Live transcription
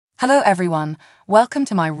Hello everyone, welcome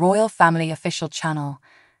to my Royal Family official channel.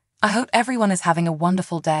 I hope everyone is having a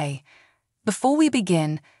wonderful day. Before we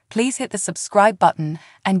begin, please hit the subscribe button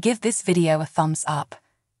and give this video a thumbs up.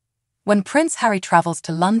 When Prince Harry travels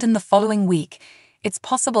to London the following week, it's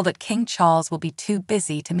possible that King Charles will be too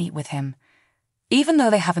busy to meet with him. Even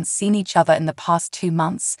though they haven't seen each other in the past 2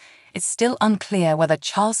 months, it's still unclear whether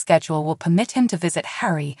Charles' schedule will permit him to visit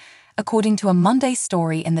Harry, according to a Monday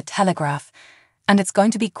story in The Telegraph, and it's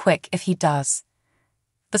going to be quick if he does.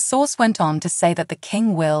 The source went on to say that the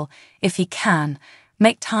king will, if he can,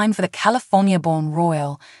 make time for the California-born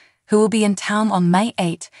royal, who will be in town on May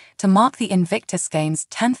 8 to mark the Invictus Games'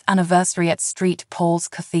 10th anniversary at St. Paul's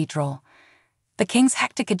Cathedral. The king's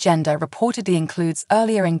hectic agenda reportedly includes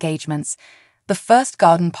earlier engagements, the first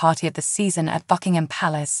garden party of the season at Buckingham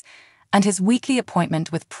Palace, and his weekly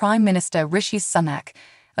appointment with Prime Minister Rishi Sunak,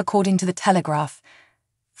 according to The Telegraph.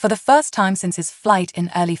 For the first time since his flight in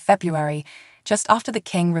early February, just after the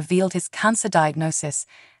king revealed his cancer diagnosis,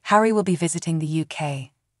 Harry will be visiting the UK.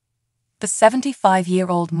 The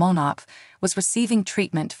 75-year-old monarch was receiving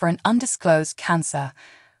treatment for an undisclosed cancer,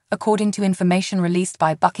 according to information released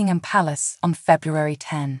by Buckingham Palace on February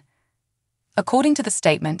 10. According to the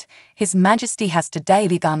statement, His Majesty has today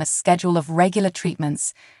begun a schedule of regular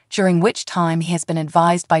treatments, during which time he has been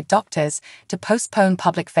advised by doctors to postpone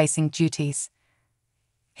public-facing duties.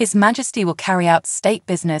 His Majesty will carry out state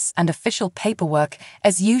business and official paperwork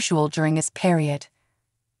as usual during this period.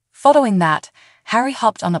 Following that, Harry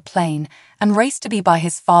hopped on a plane and raced to be by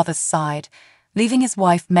his father's side, leaving his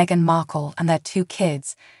wife Meghan Markle and their 2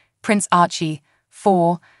 kids, Prince Archie,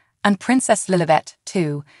 4, and Princess Lilibet,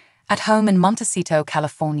 2, at home in Montecito,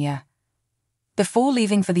 California. Before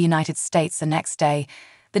leaving for the United States the next day,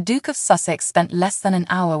 the Duke of Sussex spent less than an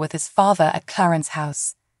hour with his father at Clarence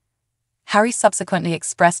House. Harry subsequently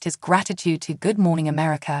expressed his gratitude to Good Morning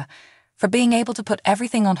America for being able to put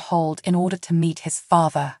everything on hold in order to meet his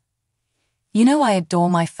father. "You know I adore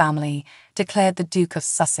my family," declared the Duke of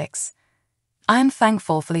Sussex. "I am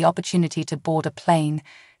thankful for the opportunity to board a plane,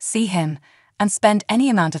 see him, and spend any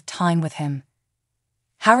amount of time with him."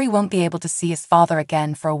 Harry won't be able to see his father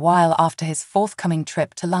again for a while after his forthcoming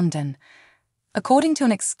trip to London. According to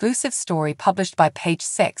an exclusive story published by Page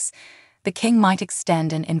 6, the king might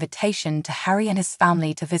extend an invitation to Harry and his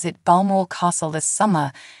family to visit Balmoral Castle this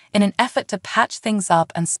summer in an effort to patch things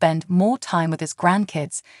up and spend more time with his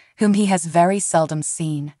grandkids, whom he has very seldom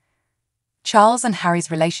seen. Charles and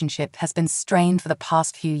Harry's relationship has been strained for the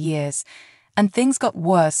past few years, and things got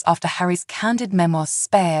worse after Harry's candid memoir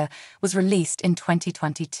Spare was released in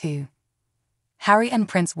 2022. Harry and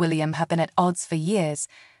Prince William have been at odds for years,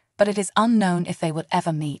 but it is unknown if they will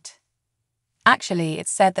ever meet. Actually,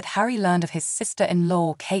 it's said that Harry learned of his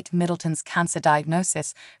sister-in-law Kate Middleton's cancer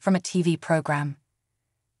diagnosis from a TV program.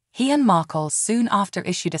 He and Markle soon after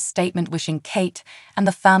issued a statement wishing Kate and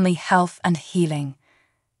the family health and healing.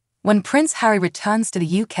 When Prince Harry returns to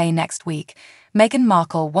the UK next week, Meghan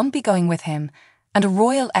Markle won't be going with him, and a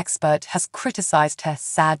royal expert has criticised her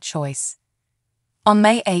sad choice. On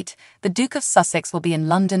May 8, the Duke of Sussex will be in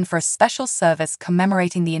London for a special service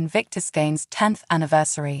commemorating the Invictus Games' 10th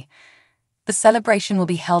anniversary. The celebration will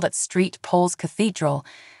be held at St. Paul's Cathedral,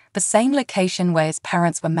 the same location where his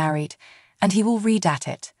parents were married, and he will read at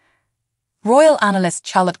it. Royal analyst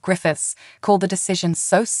Charlotte Griffiths called the decision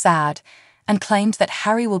so sad and claimed that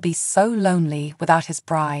Harry will be so lonely without his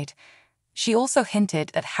bride. She also hinted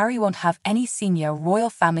that Harry won't have any senior royal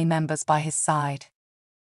family members by his side.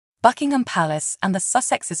 Buckingham Palace and the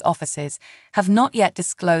Sussex's offices have not yet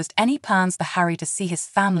disclosed any plans for Harry to see his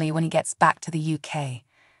family when he gets back to the UK.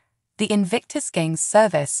 The Invictus Games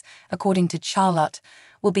service, according to Charlotte,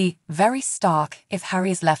 will be very stark if Harry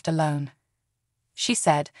is left alone. She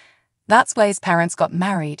said, "That's where his parents got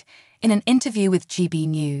married," in an interview with GB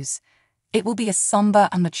News. "It will be a somber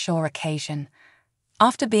and mature occasion."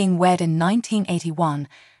 After being wed in 1981,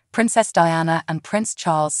 Princess Diana and Prince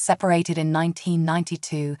Charles separated in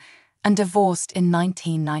 1992 and divorced in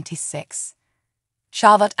 1996.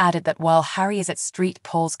 Charlotte added that while Harry is at St.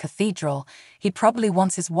 Paul's Cathedral, he probably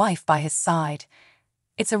wants his wife by his side.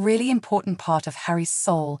 "It's a really important part of Harry's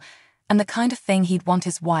soul, and the kind of thing he'd want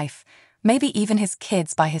his wife, maybe even his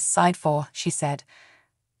kids by his side for," she said.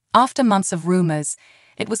 After months of rumours,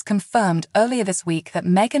 it was confirmed earlier this week that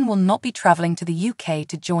Meghan will not be travelling to the UK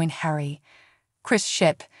to join Harry. Chris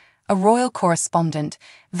Shipp, a royal correspondent,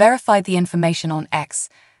 verified the information on X,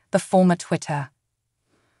 the former Twitter.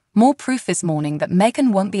 More proof this morning that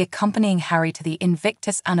Meghan won't be accompanying Harry to the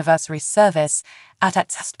Invictus anniversary service at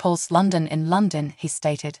St. Paul's London in London, he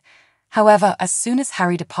stated. However, as soon as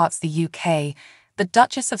Harry departs the UK, the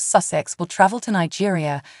Duchess of Sussex will travel to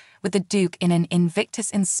Nigeria, with the Duke in an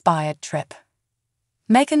Invictus-inspired trip.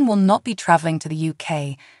 Meghan will not be traveling to the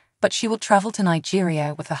UK, but she will travel to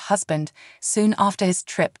Nigeria with her husband soon after his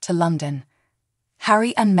trip to London.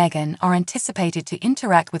 Harry and Meghan are anticipated to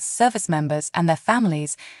interact with service members and their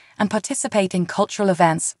families and participate in cultural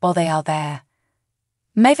events while they are there.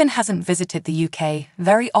 Meghan hasn't visited the UK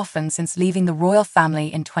very often since leaving the royal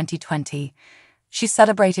family in 2020. She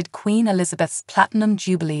celebrated Queen Elizabeth's Platinum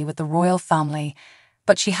Jubilee with the royal family,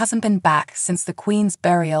 but she hasn't been back since the Queen's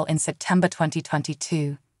burial in September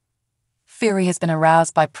 2022. Fury has been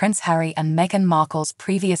aroused by Prince Harry and Meghan Markle's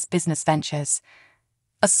previous business ventures.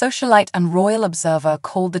 A socialite and royal observer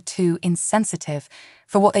called the two insensitive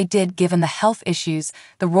for what they did given the health issues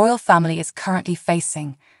the royal family is currently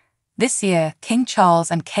facing. This year, King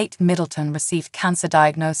Charles and Kate Middleton received cancer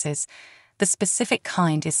diagnoses. The specific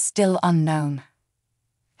kind is still unknown.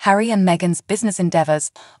 Harry and Meghan's business endeavors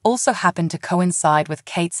also happen to coincide with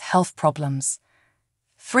Kate's health problems.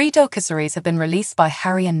 3 documentaries have been released by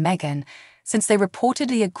Harry and Meghan since they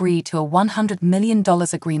reportedly agreed to a $100 million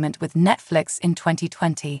agreement with Netflix in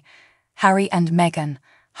 2020. Harry and Meghan,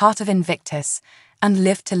 Heart of Invictus, and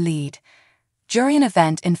Live to Lead. During an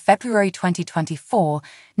event in February 2024,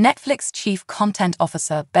 Netflix Chief Content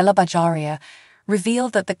Officer Bella Bajaria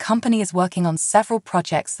revealed that the company is working on several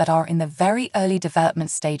projects that are in the very early development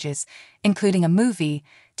stages, including a movie,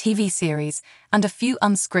 TV series, and a few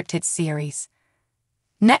unscripted series.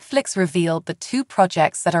 Netflix revealed the 2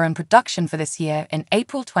 projects that are in production for this year in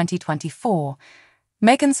April 2024.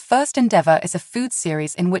 Meghan's first endeavor is a food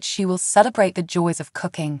series in which she will celebrate the joys of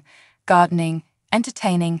cooking, gardening,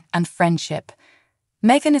 entertaining, and friendship.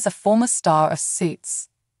 Meghan is a former star of Suits.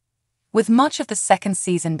 With much of the second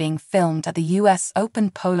season being filmed at the US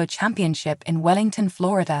Open Polo Championship in Wellington,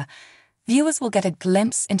 Florida, viewers will get a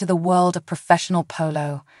glimpse into the world of professional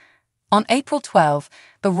polo. On April 12,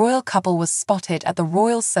 the royal couple was spotted at the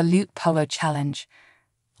Royal Salute Polo Challenge.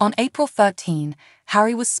 On April 13,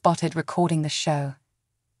 Harry was spotted recording the show.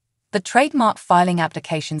 The trademark filing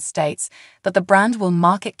application states that the brand will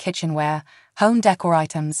market kitchenware, home decor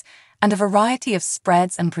items, and a variety of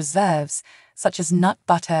spreads and preserves, such as nut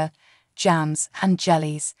butter, jams, and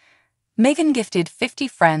jellies. Meghan gifted 50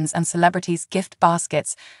 friends and celebrities gift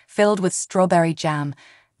baskets filled with strawberry jam,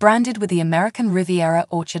 branded with the American Riviera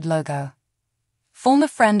Orchard logo. Former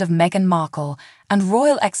friend of Meghan Markle and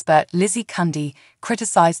royal expert Lizzie Cundy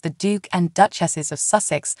criticized the Duke and Duchesses of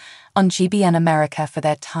Sussex on GBN America for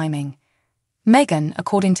their timing. Meghan,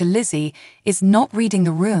 according to Lizzie, is not reading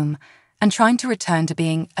the room and trying to return to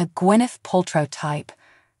being a Gwyneth Paltrow type.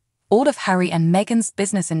 All of Harry and Meghan's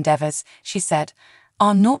business endeavors, she said,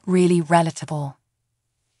 are not really relatable.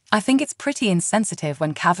 I think it's pretty insensitive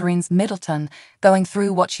when Catherine's Middleton going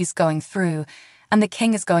through what she's going through, and the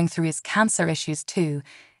king is going through his cancer issues too.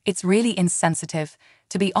 It's really insensitive,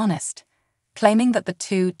 to be honest. Claiming that the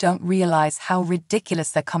two don't realize how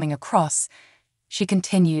ridiculous they're coming across, she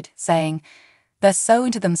continued, saying, "They're so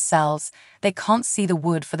into themselves, they can't see the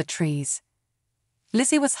wood for the trees."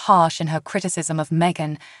 Lizzie was harsh in her criticism of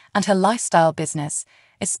Meghan and her lifestyle business,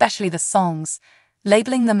 especially the songs,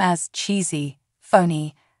 labeling them as cheesy,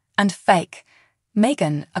 phony, and fake.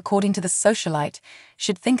 Meghan, according to the socialite,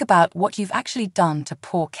 should think about what you've actually done to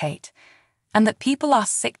poor Kate, and that people are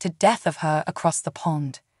sick to death of her across the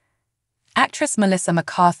pond. Actress Melissa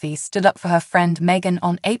McCarthy stood up for her friend Meghan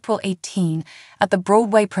on April 18 at the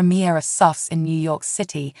Broadway premiere of Suffs in New York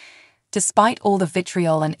City, despite all the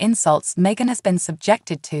vitriol and insults Meghan has been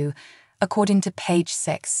subjected to, according to Page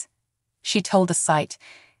 6. She told the site,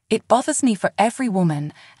 "It bothers me for every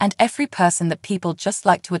woman and every person that people just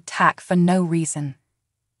like to attack for no reason.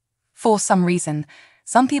 For some reason,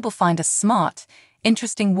 some people find a smart,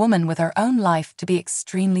 interesting woman with her own life to be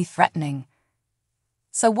extremely threatening."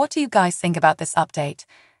 So what do you guys think about this update?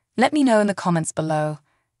 Let me know in the comments below.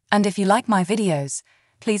 And if you like my videos,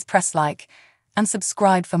 please press like and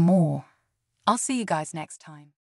subscribe for more. I'll see you guys next time.